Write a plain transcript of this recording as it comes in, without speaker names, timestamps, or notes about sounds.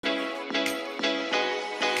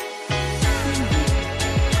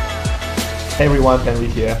Hey everyone, Henry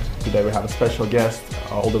here. Today we have a special guest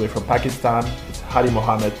all the way from Pakistan. It's Hadi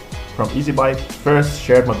Mohammed from EasyBike, first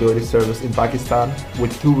shared mobility service in Pakistan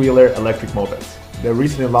with two-wheeler electric mopeds. They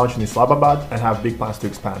recently launched in Islamabad and have big plans to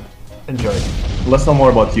expand. Enjoy. Let's know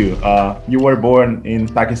more about you. You were born in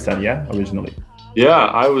Pakistan, yeah, originally?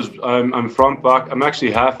 Yeah, I'm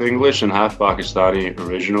actually half English and half Pakistani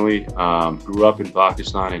originally. Grew up in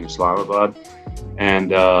Pakistan in Islamabad,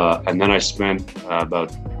 and then I spent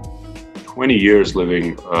about 20 years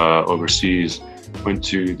living overseas. Went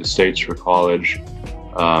to the States for college,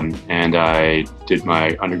 and I did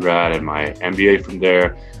my undergrad and my MBA from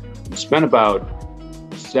there. Spent about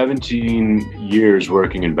 17 years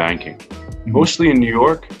working in banking, mostly in New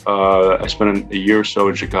York. I spent a year or so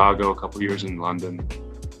in Chicago, a couple of years in London,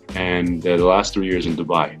 and the last 3 years in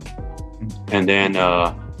Dubai. And then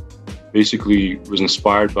basically was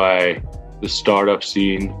inspired by the startup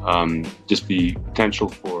scene, just the potential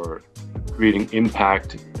for creating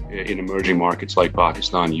impact in emerging markets like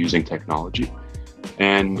Pakistan using technology.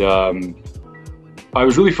 And I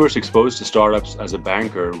was really first exposed to startups as a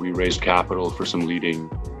banker. We raised capital for some leading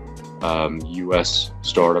US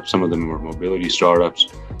startups. Some of them were mobility startups.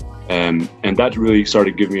 And that really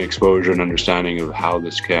started giving me exposure and understanding of how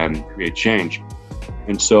this can create change.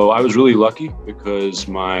 And so I was really lucky because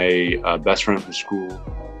my best friend from school,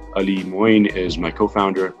 Ali Moin, is my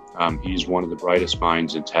co-founder. He's one of the brightest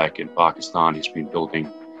minds in tech in Pakistan. He's been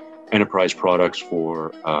building enterprise products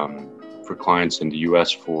for clients in the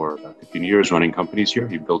US for about 15 years, running companies here.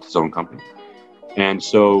 He built his own company. And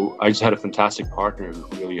so I just had a fantastic partner who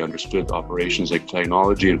really understood the operations like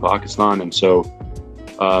technology in Pakistan. And so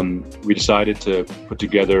we decided to put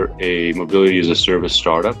together a mobility as a service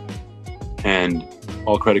startup. And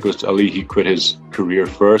all credit goes to Ali. He quit his career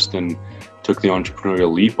first and took the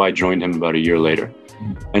entrepreneurial leap. I joined him about a year later.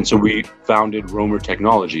 And so we founded Roamer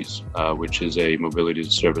Technologies, which is a mobility as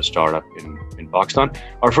a service startup in Pakistan.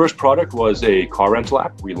 Our first product was a car rental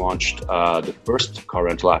app. We launched the first car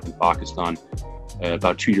rental app in Pakistan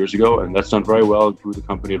about 2 years ago, and that's done very well. Grew the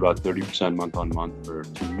company about 30% month on month for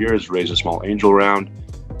 2 years, raised a small angel round.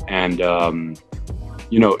 And,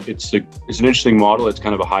 it's an interesting model. It's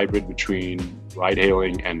kind of a hybrid between ride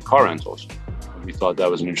hailing and car rentals. We thought that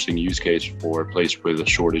was an interesting use case for a place with a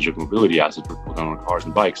shortage of mobility assets where people don't own cars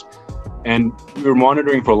and bikes. And we were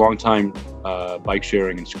monitoring for a long time bike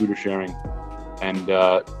sharing and scooter sharing. And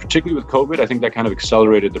particularly with COVID, I think that kind of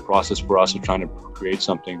accelerated the process for us of trying to create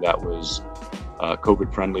something that was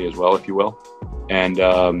COVID friendly as well, if you will. And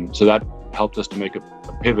so that helped us to make a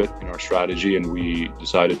pivot in our strategy. And we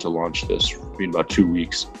decided to launch this in about 2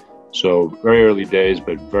 weeks. So very early days,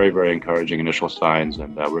 but very, very encouraging initial signs.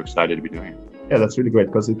 And we're excited to be doing it. Yeah, that's really great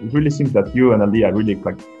because it really seems that you and Ali are really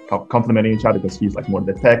like complementing each other because he's like more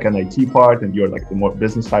the tech and IT part and you're like the more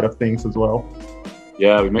business side of things as well.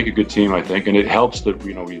 Yeah, we make a good team, I think. And it helps that,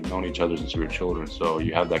 we've known each other since we were children. So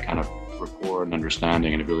you have that kind of rapport and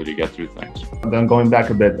understanding and ability to get through things. Then going back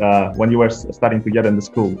a bit, when you were studying together in the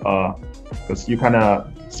school, because you kind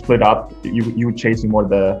of split up, you were chasing more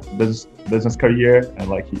the business career and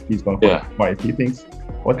like he's going for IT things.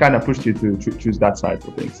 What kind of pushed you to choose that side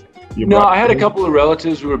of things? I had a couple of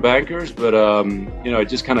relatives who were bankers, but it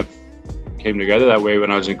just kind of came together that way.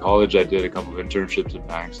 When I was in college, I did a couple of internships at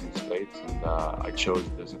banks in the States, and I chose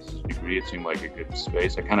business as a degree. It seemed like a good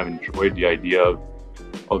space. I kind of enjoyed the idea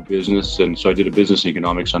of business, and so I did a business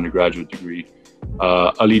economics undergraduate degree.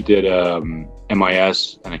 Ali did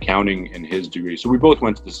MIS and accounting in his degree. So we both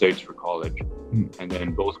went to the States for college, and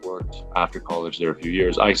then both worked after college there a few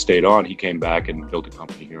years. I stayed on. He came back and built a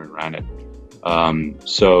company here and ran it.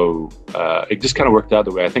 So it just kind of worked out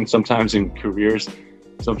the way. I think sometimes in careers,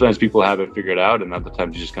 sometimes people have it figured out and other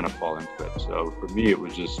times you just kind of fall into it. So for me, it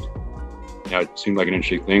was just, it seemed like an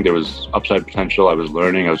interesting thing. There was upside potential. I was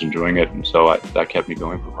learning, I was enjoying it. And so that kept me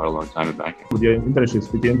going for quite a long time in banking. With your internship is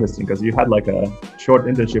pretty interesting because you had like a short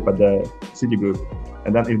internship at the Citigroup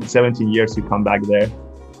and then in 17 years, you come back there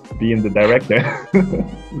being the director.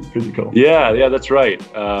 It's pretty cool. Yeah, that's right.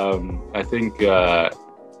 I think,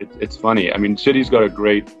 it's funny. I mean, Citi's got a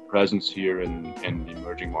great presence here in the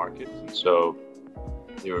emerging markets, and so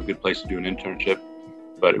they were a good place to do an internship.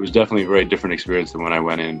 But it was definitely a very different experience than when I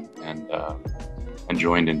went in and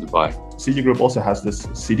joined in Dubai. Citigroup also has this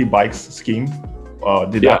City Bikes scheme.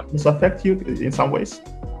 Did that affect you in some ways?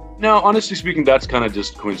 No, honestly speaking, that's kind of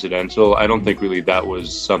just coincidental. I don't think really that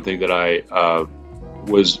was something that I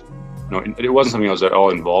was. No, it wasn't something I was at all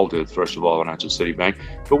involved with, first of all, when I was at Citibank.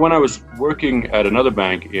 But when I was working at another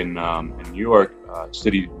bank in New York,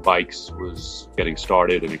 City Bikes was getting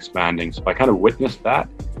started and expanding. So I kind of witnessed that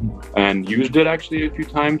and used it actually a few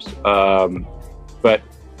times. But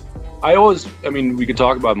we could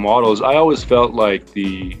talk about models. I always felt like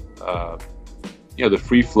the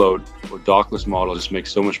free float or dockless model just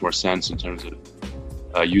makes so much more sense in terms of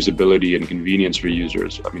usability and convenience for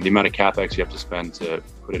users. I mean, the amount of capex you have to spend to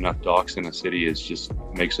put enough docks in a city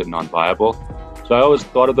makes it non-viable. So I always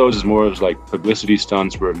thought of those as more as like publicity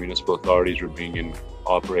stunts where municipal authorities were bringing in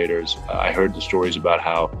operators. I heard the stories about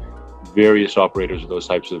how various operators of those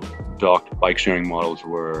types of docked bike sharing models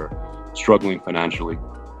were struggling financially.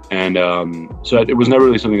 And so it was never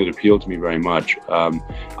really something that appealed to me very much.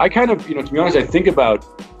 I kind of, to be honest, I think about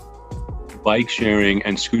bike sharing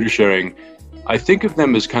and scooter sharing. I think of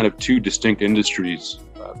them as kind of two distinct industries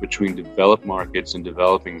between developed markets and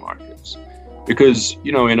developing markets. Because,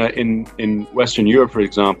 in Western Europe, for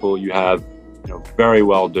example, you have, very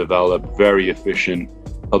well developed, very efficient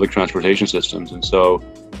public transportation systems. And so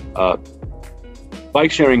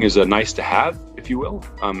bike sharing is a nice to have, if you will.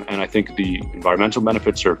 And I think the environmental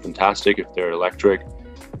benefits are fantastic if they're electric.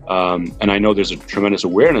 And I know there's a tremendous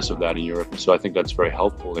awareness of that in Europe. So I think that's very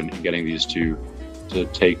helpful in getting these to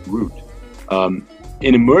take root.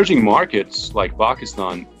 In emerging markets like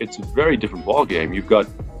Pakistan, it's a very different ballgame. You've got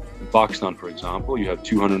in Pakistan, for example, you have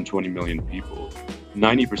 220 million people,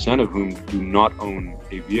 90% of whom do not own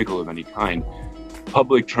a vehicle of any kind.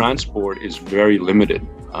 Public transport is very limited.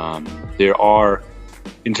 There are,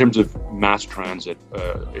 in terms of mass transit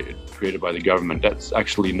created by the government, that's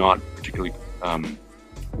actually not particularly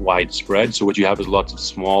widespread. So what you have is lots of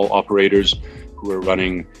small operators who are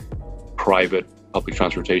running private public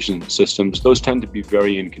transportation systems. Those tend to be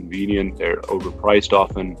very inconvenient. They're overpriced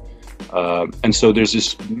often. And so there's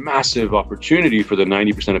this massive opportunity for the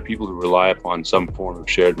 90% of people who rely upon some form of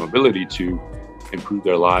shared mobility to improve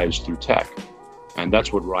their lives through tech. And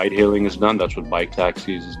that's what ride hailing has done. That's what bike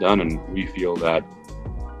taxis has done. And we feel that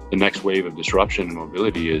the next wave of disruption in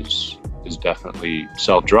mobility is definitely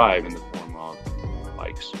self-drive in the form of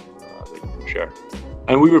bikes that you can share.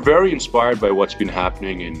 And we were very inspired by what's been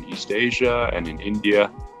happening in East Asia and in India,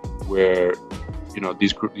 where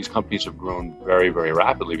these companies have grown very, very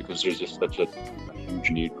rapidly because there's just such a huge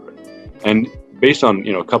need for it. And based on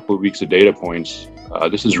a couple of weeks of data points,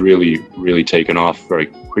 this has really, really taken off very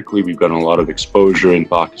quickly. We've gotten a lot of exposure in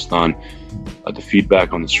Pakistan. The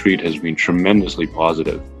feedback on the street has been tremendously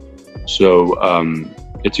positive. So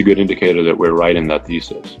it's a good indicator that we're right in that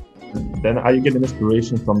thesis. Then are you getting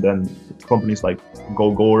inspiration from companies like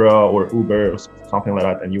Gogora or Uber or something like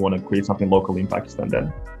that, and you want to create something locally in Pakistan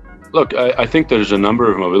then? Look, I think there's a number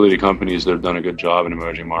of mobility companies that have done a good job in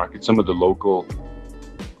emerging markets. Some of the local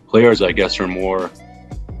players, I guess, are more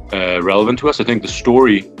relevant to us. I think the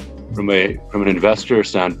story from an investor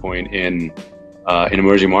standpoint in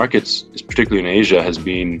emerging markets, particularly in Asia, has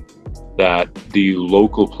been that the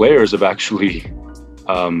local players have actually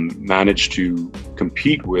managed to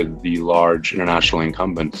compete with the large international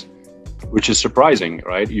incumbents, which is surprising,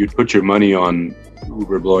 right? You'd put your money on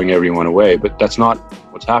Uber blowing everyone away, but that's not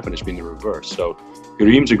what's happened. It's been the reverse. So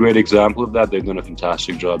Careem's a great example of that. They've done a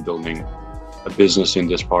fantastic job building a business in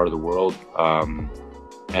this part of the world.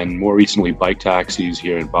 And more recently, bike taxis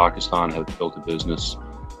here in Pakistan have built a business.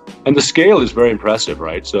 And the scale is very impressive,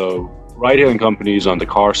 right? So ride-hailing companies on the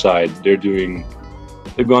car side,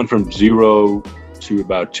 they've gone from zero to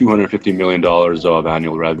about $250 million of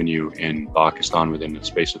annual revenue in Pakistan within the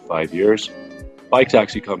space of 5 years. Bike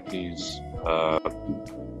taxi companies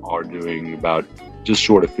are doing about just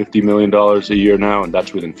short of $50 million a year now, and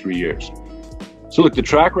that's within 3 years. So look, the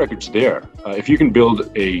track record's there. If you can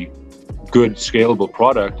build a good scalable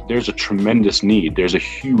product, there's a tremendous need. There's a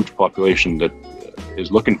huge population that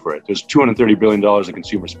is looking for it. There's $230 billion in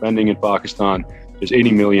consumer spending in Pakistan. There's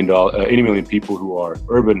 80 million people who are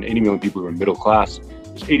urban, 80 million people who are middle class.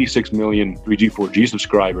 There's 86 million 3G, 4G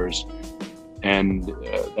subscribers, and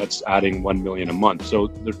that's adding 1 million a month. So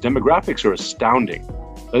the demographics are astounding.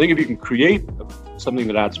 I think if you can create something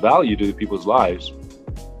that adds value to the people's lives,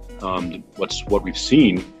 what we've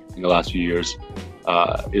seen in the last few years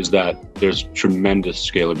is that there's tremendous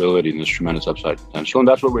scalability and there's tremendous upside potential. And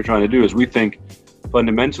that's what we're trying to do. Is we think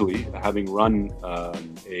fundamentally, having run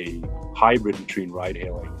a hybrid between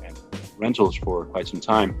ride-hailing and rentals for quite some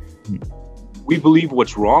time, we believe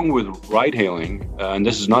what's wrong with ride-hailing, and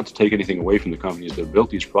this is not to take anything away from the companies that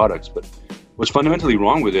built these products, but what's fundamentally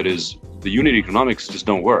wrong with it is the unit economics just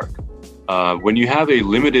don't work. When you have a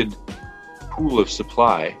limited pool of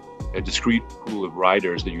supply, a discrete pool of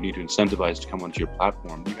riders that you need to incentivize to come onto your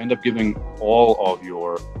platform, you end up giving all of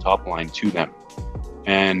your top line to them.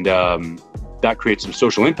 And that creates some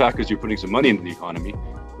social impact because you're putting some money into the economy,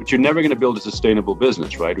 but you're never going to build a sustainable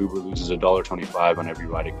business, right? Uber loses $1.25 on every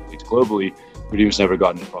ride it completes globally. Redeem's never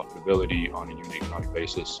gotten to profitability on a unit economic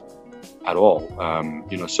basis. at all.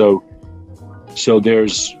 So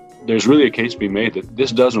there's really a case to be made that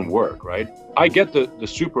this doesn't work, right? I get the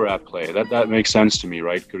super app play. That makes sense to me,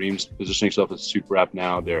 right? Careem's positioning himself as a super app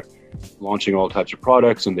now. They're launching all types of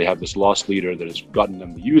products, and they have this loss leader that has gotten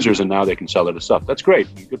them the users, and now they can sell it as stuff. That's great,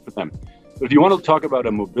 and good for them. But if you want to talk about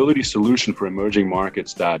a mobility solution for emerging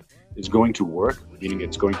markets that is going to work, meaning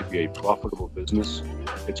it's going to be a profitable business,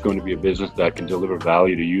 it's going to be a business that can deliver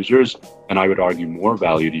value to users, and I would argue more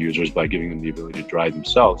value to users by giving them the ability to drive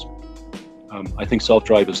themselves. I think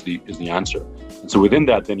self-drive is the answer. And so within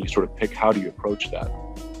that, then you sort of pick, how do you approach that?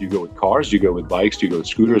 Do you go with cars? Do you go with bikes? Do you go with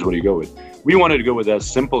scooters? What do you go with? We wanted to go with as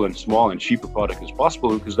simple and small and cheap a product as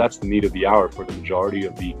possible, because that's the need of the hour for the majority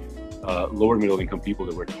of the lower middle income people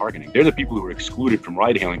that we're targeting. They're the people who are excluded from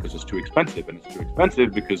ride hailing because it's too expensive, and it's too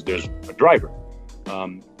expensive because there's a driver.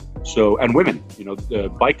 And women,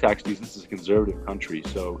 bike taxis, this is a conservative country,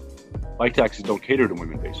 so bike taxis don't cater to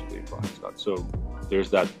women basically in Pakistan. So there's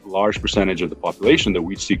that large percentage of the population that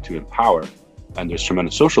we seek to empower, and there's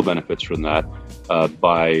tremendous social benefits from that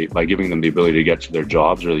by giving them the ability to get to their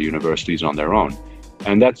jobs or the universities on their own.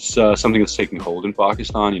 And that's something that's taking hold in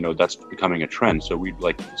Pakistan. That's becoming a trend. So we'd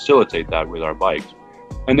like to facilitate that with our bikes.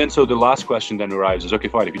 And then so the last question then arrives is, okay,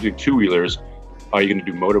 fine, if you're doing two-wheelers, are you going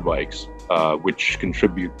to do motorbikes, which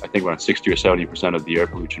contribute, I think, around 60 or 70% of the air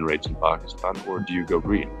pollution rates in Pakistan, or do you go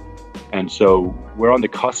green? And so we're on the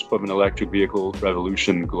cusp of an electric vehicle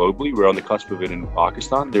revolution globally. We're on the cusp of it in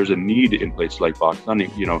Pakistan. There's a need in places like Pakistan.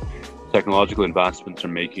 Technological advancements are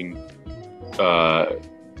making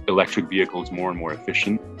electric vehicles more and more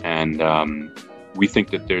efficient. And we think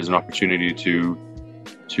that there's an opportunity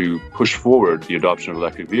to push forward the adoption of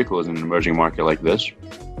electric vehicles in an emerging market like this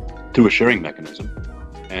through a sharing mechanism,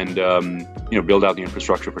 and build out the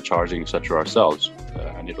infrastructure for charging, etc. ourselves.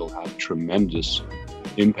 And it'll have tremendous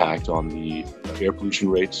impact on the air pollution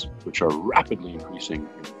rates, which are rapidly increasing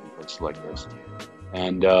in places like this.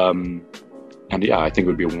 And yeah, I think it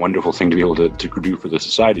would be a wonderful thing to be able to do for the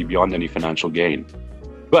society beyond any financial gain.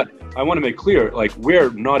 But I want to make clear, we're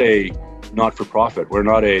not a not-for-profit. We're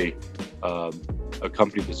not a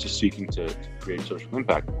company that's just seeking to create social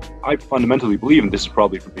impact. I fundamentally believe, and this is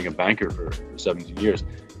probably from being a banker for 17 years,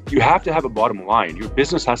 you have to have a bottom line. Your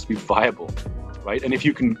business has to be viable, right? And if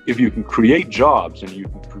you can create jobs and you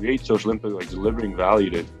can create social impact, like delivering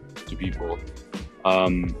value to people,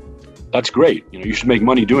 that's great. You should make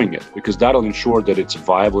money doing it, because that'll ensure that it's a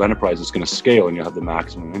viable enterprise that's going to scale and you'll have the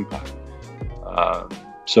maximum impact.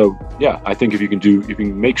 So yeah, I think if you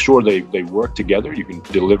can make sure they work together, you can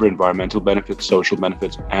deliver environmental benefits, social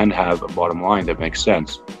benefits, and have a bottom line that makes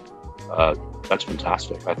sense. That's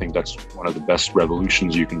fantastic. I think that's one of the best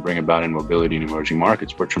revolutions you can bring about in mobility in emerging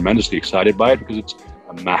markets. We're tremendously excited by it because it's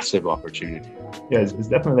a massive opportunity. Yeah, it's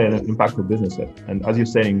definitely an impactful business. And as you're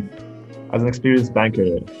saying, as an experienced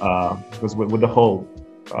banker, because with the whole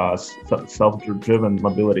self-driven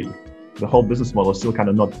mobility, the whole business model is still kind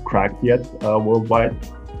of not cracked yet worldwide.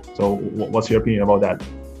 So what's your opinion about that?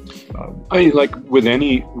 I mean, like with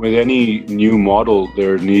any new model,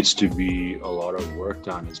 there needs to be a lot of work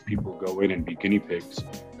done as people go in and be guinea pigs.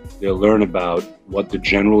 They'll learn about what the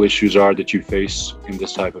general issues are that you face in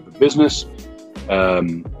this type of a business.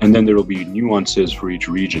 And then there will be nuances for each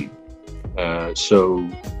region. So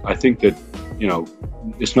I think that,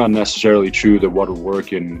 it's not necessarily true that what will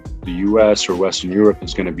work in the US or Western Europe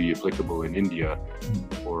is going to be applicable in India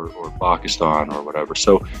or Pakistan or whatever.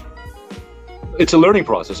 So it's a learning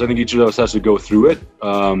process. I think each of us has to go through it.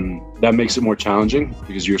 That makes it more challenging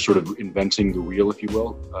because you're sort of inventing the wheel, if you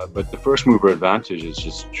will. But the first mover advantage is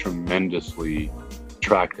just tremendously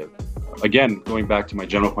attractive. Again, going back to my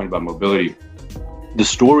general point about mobility, the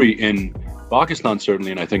story in Pakistan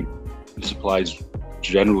certainly, and I think this applies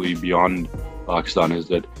generally beyond Pakistan, is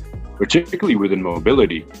that particularly within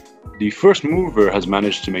mobility, the first mover has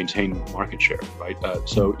managed to maintain market share, right?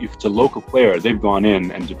 So if it's a local player, they've gone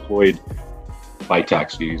in and deployed bike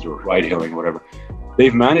taxis or ride hailing, whatever.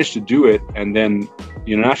 They've managed to do it, and then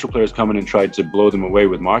the international players come in and tried to blow them away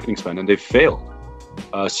with marketing spend, and they've failed.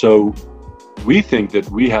 So we think that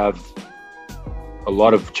we have a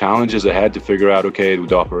lot of challenges ahead to figure out, okay,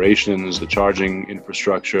 with the operations, the charging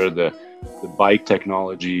infrastructure, the bike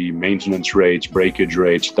technology, maintenance rates, breakage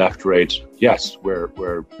rates, theft rates. Yes, we're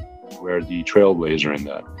the trailblazer in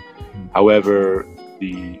that. However,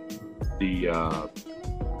 the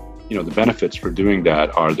benefits for doing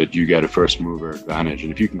that are that you get a first mover advantage,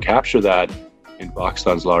 and if you can capture that in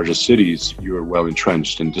Pakistan's largest cities, you are well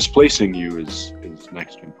entrenched, and displacing you is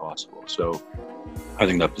next to impossible. So I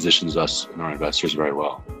think that positions us and our investors very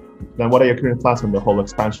well. Then what are your current plans on the whole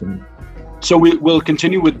expansion? So we'll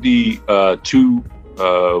continue with the two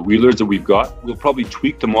wheelers that we've got. We'll probably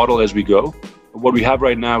tweak the model as we go. What we have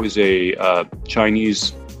right now is a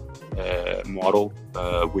Chinese model,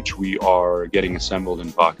 which we are getting assembled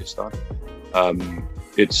in Pakistan.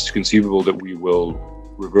 It's conceivable that we will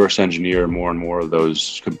reverse engineer more and more of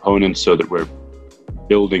those components so that we're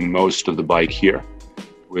building most of the bike here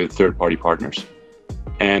with third-party partners.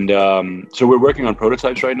 And so we're working on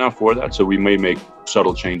prototypes right now for that. So we may make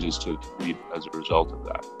subtle changes to fleet as a result of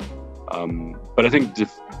that. But I think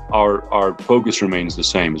our focus remains the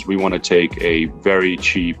same, is we want to take a very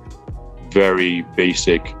cheap, very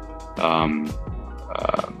basic,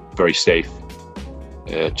 very safe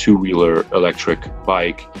two-wheeler electric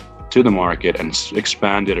bike to the market and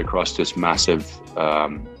expand it across this massive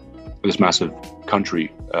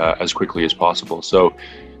country as quickly as possible. So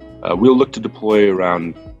we'll look to deploy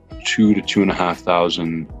around 2,000 to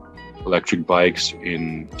 2,500 electric bikes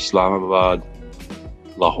in Islamabad,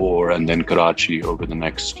 Lahore, and then Karachi over the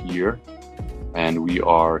next year. And we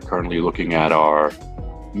are currently looking at our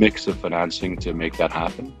mix of financing to make that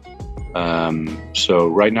happen. So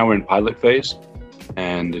right now we're in pilot phase,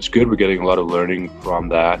 and it's good. We're getting a lot of learning from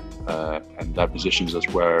that, and that positions us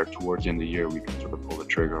where towards the end of the year we can sort of pull the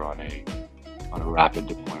trigger on a rapid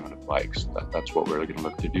deployment of bikes. That's what we're going to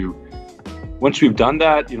look to do. Once we've done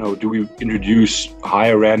that, do we introduce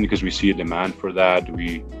higher end because we see a demand for that? Do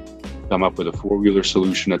we come up with a four-wheeler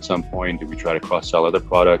solution at some point? Do we try to cross-sell other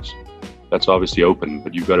products? That's obviously open,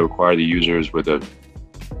 but you've got to acquire the users with a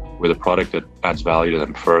product that adds value to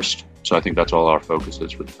them first. So I think that's all our focus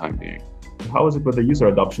is for the time being. How is it with the user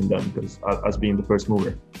adoption then? Because as being the first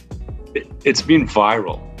mover, it's been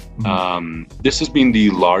viral. Mm-hmm. This has been the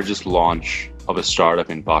largest launch of a startup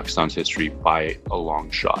in Pakistan's history by a long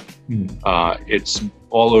shot. Mm-hmm. It's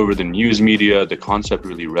all over the news media. The concept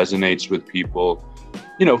really resonates with people.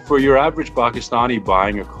 For your average Pakistani,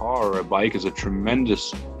 buying a car or a bike is a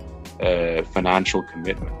tremendous financial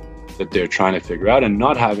commitment that they're trying to figure out, and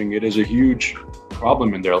not having it is a huge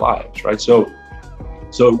problem in their lives, right? So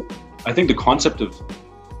I think the concept of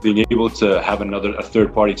being able to have a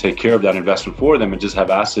third party take care of that investment for them and just have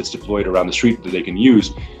assets deployed around the street that they can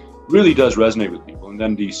use really does resonate with people. And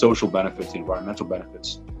then the social benefits, the environmental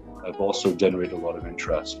benefits have also generated a lot of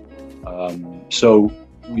interest. So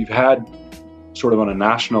we've had sort of on a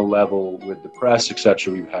national level with the press,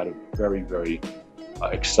 etc., we've had a very, very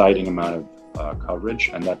exciting amount of coverage,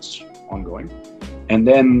 and that's ongoing. And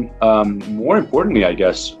then more importantly, I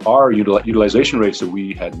guess, our utilization rates that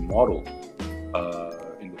we had modeled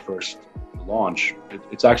in the first launch,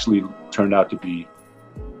 it's actually turned out to be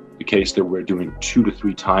the case that we're doing 2 to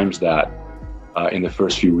 3 times that in the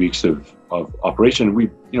first few weeks of operation.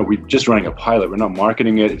 We're just running a pilot. We're not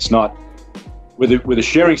marketing it. It's not with a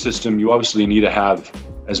sharing system. You obviously need to have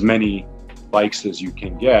as many bikes as you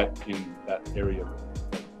can get in that area of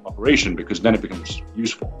operation, because then it becomes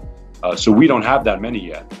useful. So we don't have that many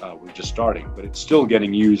yet. We're just starting, but it's still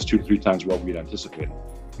getting used 2 to 3 times what we'd anticipated.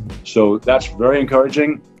 So that's very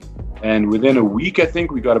encouraging. And within a week, I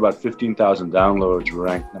think we got about 15,000 downloads. We're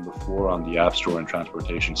ranked number 4 on the App Store in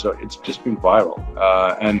transportation. So it's just been viral.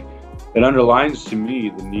 And it underlines to me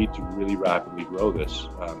the need to really rapidly grow this.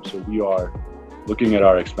 So we are looking at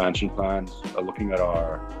our expansion plans, looking at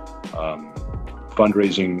our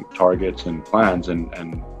fundraising targets and plans,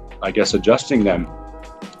 and I guess adjusting them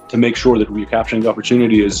to make sure that we're capturing the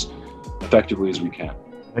opportunity as effectively as we can.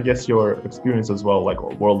 I guess your experience as well, like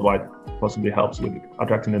worldwide, possibly helps with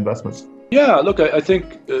attracting investments. Yeah, look, I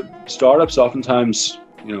think startups oftentimes,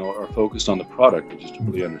 are focused on the product, which is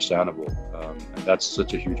really understandable. And that's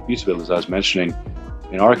such a huge piece of it. As I was mentioning,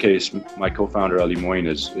 in our case, my co-founder, Ali Moin,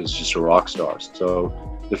 is just a rock star. So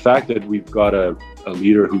the fact that we've got a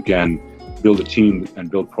leader who can build a team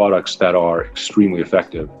and build products that are extremely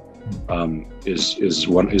effective is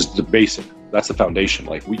the basic. That's the foundation.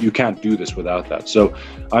 You can't do this without that. So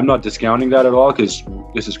I'm not discounting that at all, because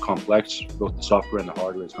this is complex. Both the software and the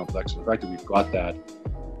hardware is complex. The fact that we've got that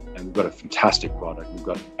and we've got a fantastic product, we've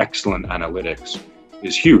got excellent analytics,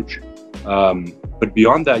 is huge. But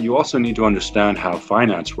beyond that, you also need to understand how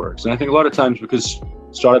finance works. And I think a lot of times, because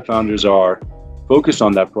startup founders are focused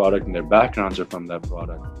on that product and their backgrounds are from that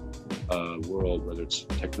product world, whether it's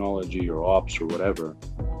technology or ops or whatever,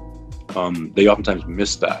 they oftentimes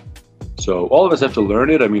miss that. So all of us have to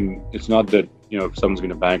learn it. I mean, it's not that, if someone's going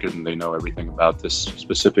to bank it and they know everything about this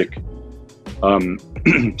specific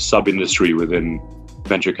sub-industry within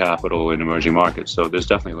venture capital in emerging markets. So there's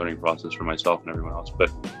definitely a learning process for myself and everyone else.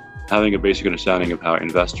 But having a basic understanding of how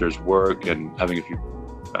investors work and having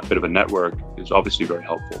a bit of a network is obviously very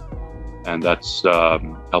helpful. and that's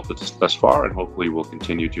helped us thus far, and hopefully will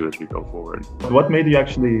continue to as we go forward. What made you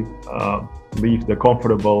actually leave the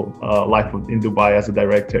comfortable life in Dubai as a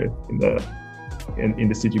director in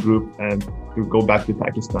the City Group and to go back to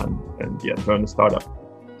Pakistan and run a startup?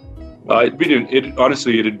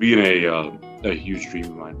 Honestly, it had been a huge dream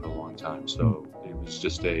of mine for a long time. So it was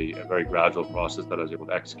just a very gradual process that I was able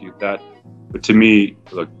to execute that. But to me,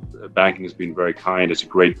 look, banking has been very kind. It's a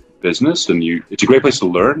great business, and it's a great place to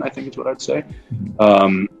learn, I think is what I'd say.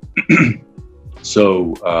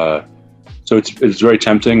 So it's very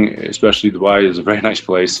tempting, especially Dubai is a very nice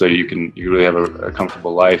place, so you really have a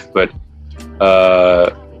comfortable life. But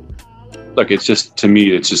look, it's just, to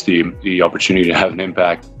me, it's just the opportunity to have an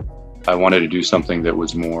impact. I wanted to do something that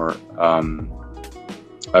was more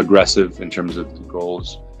aggressive in terms of the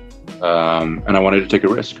goals, and I wanted to take a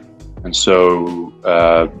risk. And so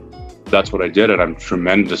that's what I did, and I'm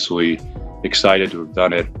tremendously excited to have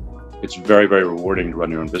done it. It's very, very rewarding to run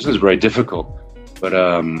your own business. It's very difficult, but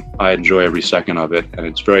I enjoy every second of it, and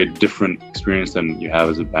it's a very different experience than you have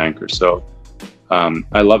as a banker. So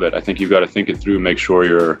I love it. I think you've got to think it through, make sure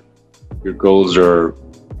your goals are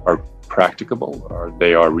practicable, or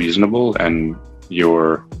they are reasonable, and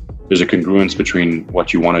there's a congruence between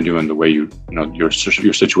what you want to do and the way your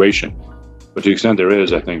situation. But to the extent there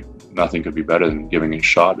is, I think nothing could be better than giving it a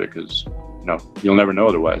shot, because you'll never know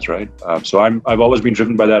otherwise, right? So I've always been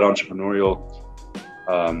driven by that entrepreneurial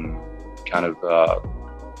kind of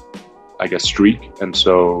I guess streak, and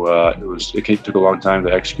so it took a long time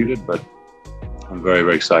to execute it, but I'm very,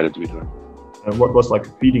 very excited to be doing it. And what was like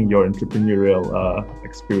feeding your entrepreneurial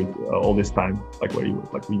experience all this time? Like, were you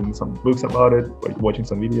like reading some books about it, were you watching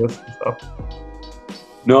some videos and stuff?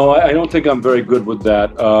 No, I don't think I'm very good with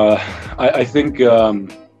that. I think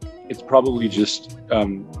it's probably just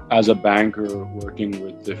as a banker working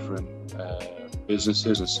with different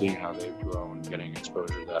businesses and seeing how they've grown, getting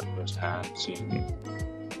exposure to that firsthand,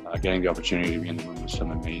 getting the opportunity to be in the room with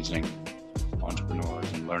some amazing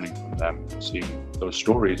entrepreneurs and learning from them, seeing those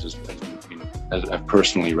stories have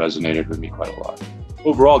personally resonated with me quite a lot.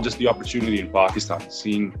 Overall, just the opportunity in Pakistan,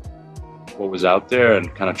 seeing what was out there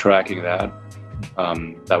and kind of tracking that,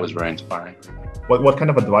 that was very inspiring. What kind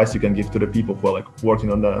of advice you can give to the people who are like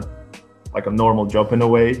working on a normal job in a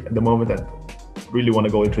way at the moment and really want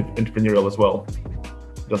to go entrepreneurial as well,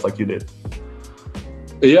 just like you did?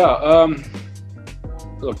 Yeah,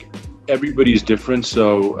 look, everybody's different,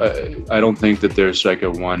 so I don't think that there's like a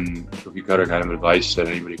one cookie cutter kind of advice that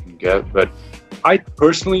anybody can get. But I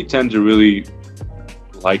personally tend to really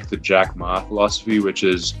like the Jack Ma philosophy, which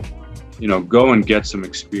is, go and get some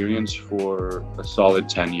experience for a solid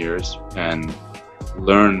 10 years and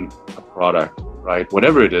learn a product, right?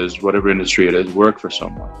 Whatever it is, whatever industry it is, work for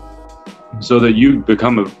someone so that you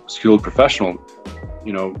become a skilled professional.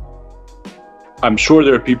 I'm sure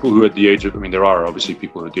there are people who at the age of, there are obviously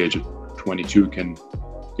people who at the age of 22 can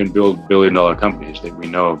build billion-dollar companies. We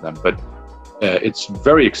know of them, but it's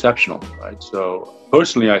very exceptional, right? So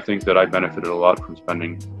personally, I think that I benefited a lot from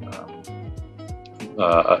spending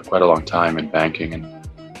quite a long time in banking and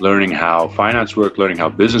learning how finance works, learning how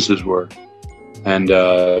businesses work, and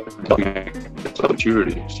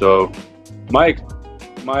maturity. So my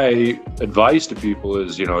advice to people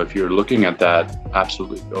is, if you're looking at that,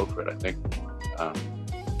 absolutely go for it. I think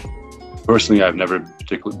personally, I've never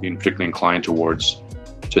been particularly inclined towards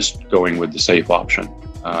just going with the safe option.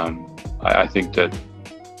 I think that,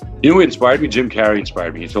 who inspired me? Jim Carrey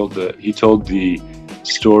inspired me. He told the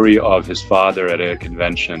story of his father at a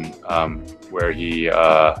convention where he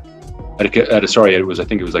I think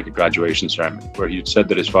it was like a graduation ceremony, where he said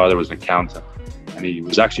that his father was an accountant and he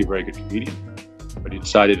was actually a very good comedian, but he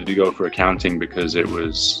decided to go for accounting because it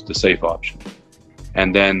was the safe option.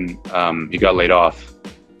 And then he got laid off,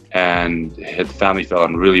 and his family fell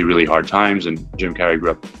on really, really hard times, and Jim Carrey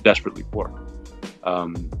grew up desperately poor.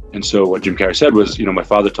 And so what Jim Carrey said was, my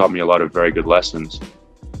father taught me a lot of very good lessons,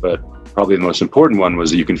 but probably the most important one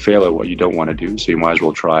was that you can fail at what you don't want to do, so you might as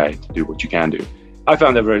well try to do what you can do. I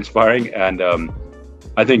found that very inspiring, and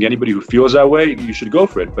I think anybody who feels that way, you should go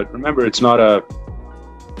for it. But remember, it's not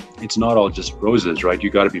all just roses, right? You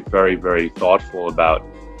got to be very, very thoughtful about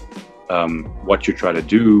what you're trying to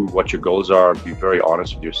do, what your goals are. Be very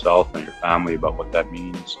honest with yourself and your family about what that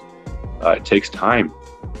means. It takes time.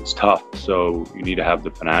 It's tough. So you need to have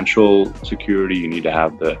the financial security. You need to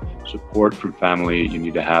have the support from family. You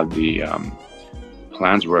need to have the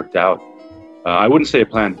plans worked out. I wouldn't say a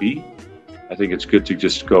plan B. I think it's good to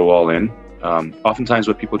just go all in. Oftentimes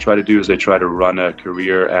what people try to do is they try to run a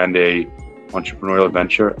career and a entrepreneurial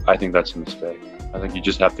venture. I think that's a mistake. I think you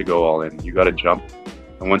just have to go all in. You got to jump.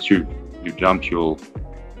 And once you jump, you'll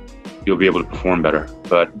you'll be able to perform better.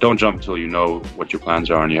 But don't jump until you know what your plans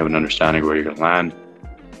are and you have an understanding where you're going to land,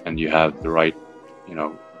 and you have the right,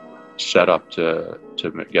 setup to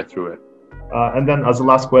get through it. And then, as a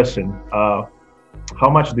last question, how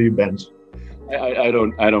much do you bench? I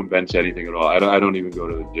don't bench anything at all. I don't even go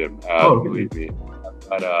to the gym. Believe me.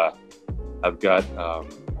 I've got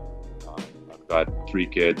 3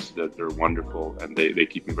 kids that are wonderful, and they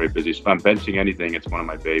keep me very busy. So if I'm benching anything, it's one of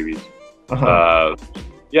my babies. I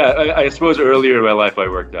suppose earlier in my life I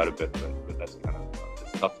worked out a bit, but that's kind of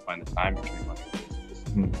it's tough to find the time between my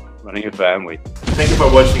kids. Running a family. Thank you for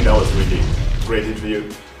watching. That was really great interview.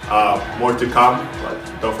 More to come,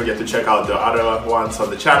 but don't forget to check out the other ones on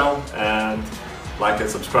the channel and like and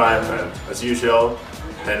subscribe. And as usual,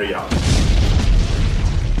 Henry out.